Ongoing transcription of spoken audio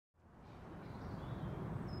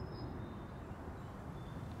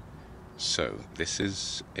So this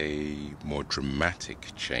is a more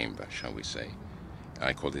dramatic chamber, shall we say.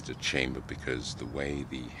 I call it a chamber because the way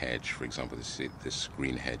the hedge, for example, this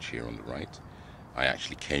green hedge here on the right, I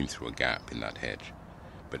actually came through a gap in that hedge.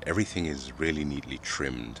 But everything is really neatly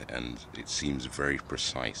trimmed and it seems very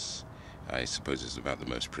precise. I suppose it's about the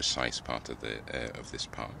most precise part of this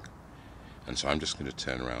park. And so I'm just going to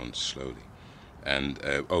turn around slowly. And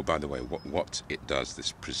oh, by the way, what it does,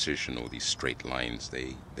 this precision or these straight lines,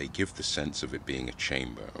 they give the sense of it being a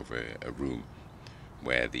chamber, of a room,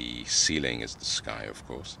 where the ceiling is the sky, of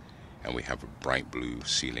course, and we have a bright blue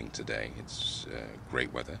ceiling today. It's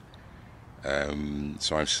great weather.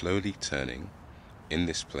 So I'm slowly turning in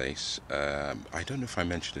this place. I don't know if I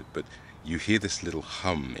mentioned it, but you hear this little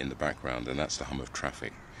hum in the background, and that's the hum of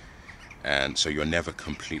traffic. And so you're never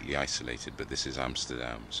completely isolated, but this is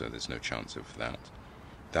Amsterdam, so there's no chance of that.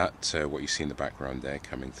 What you see in the background there,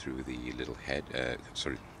 coming through the little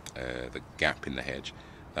the gap in the hedge,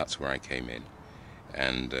 that's where I came in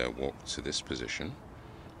and walked to this position.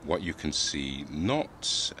 What you can see,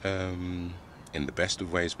 not in the best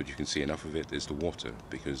of ways, but you can see enough of it, is the water,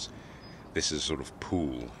 because this is a sort of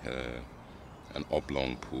pool, an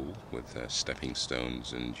oblong pool with stepping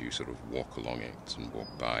stones, and you sort of walk along it and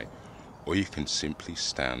walk by. Or you can simply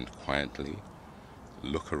stand quietly,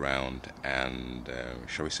 look around, and,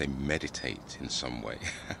 shall we say, meditate in some way.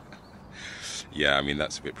 Yeah, I mean,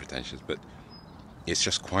 that's a bit pretentious, but it's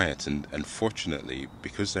just quiet. And fortunately,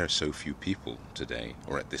 because there are so few people today,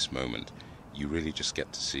 or at this moment, you really just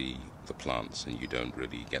get to see the plants, and you don't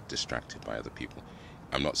really get distracted by other people.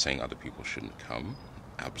 I'm not saying other people shouldn't come.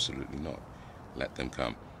 Absolutely not. Let them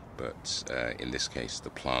come. But in this case,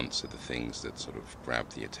 the plants are the things that sort of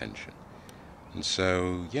grab the attention. And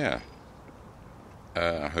so, yeah,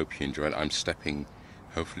 I hope you enjoyed.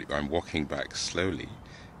 Hopefully I'm walking back slowly,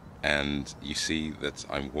 and you see that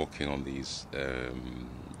I'm walking on this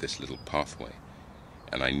little pathway,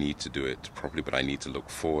 and I need to do it properly, but I need to look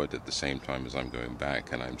forward at the same time as I'm going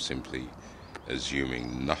back, and I'm simply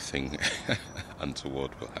assuming nothing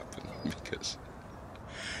untoward will happen, because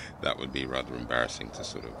that would be rather embarrassing to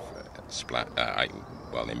sort of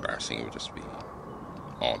well, embarrassing, it would just be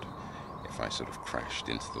odd if I sort of crashed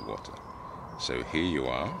into the water. So here you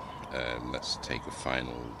are. Let's take a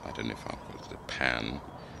final, I don't know if I'll call it a pan,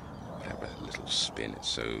 whatever, a little spin. It's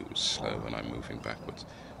so slow and I'm moving backwards.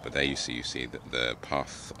 But there you see that the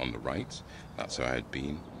path on the right, that's where I had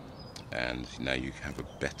been. And now you have a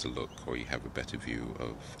better look, or you have a better view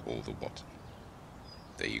of all the water.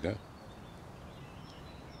 There you go.